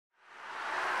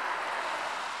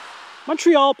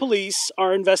Montreal Police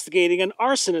are investigating an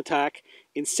arson attack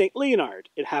in Saint-Leonard.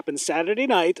 It happened Saturday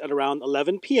night at around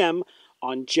 11 p.m.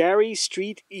 on Jarry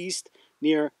Street East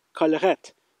near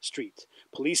Collerette Street.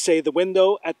 Police say the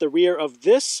window at the rear of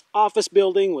this office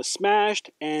building was smashed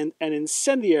and an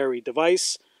incendiary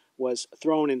device was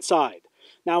thrown inside.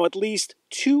 Now, at least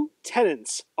 2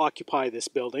 tenants occupy this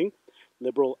building: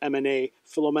 Liberal MNA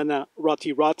Filomena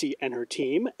Roti and her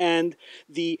team, and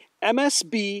the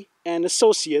MSB and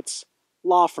Associates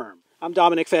law firm. I'm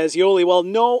Domenic Fazioli. Well,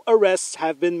 no arrests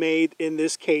have been made in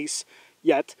this case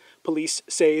yet. Police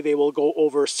say they will go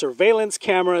over surveillance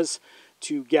cameras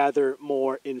to gather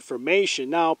more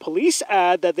information. Now, police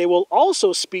add that they will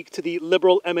also speak to the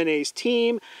Liberal MNA's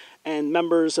team and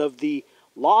members of the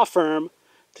law firm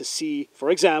to see,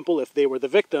 for example, if they were the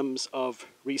victims of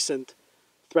recent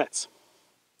threats.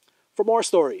 For more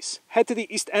stories, head to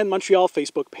the East End Montreal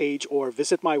Facebook page or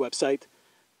visit my website,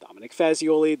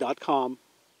 DominicFazioli.com.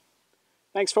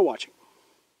 Thanks for watching.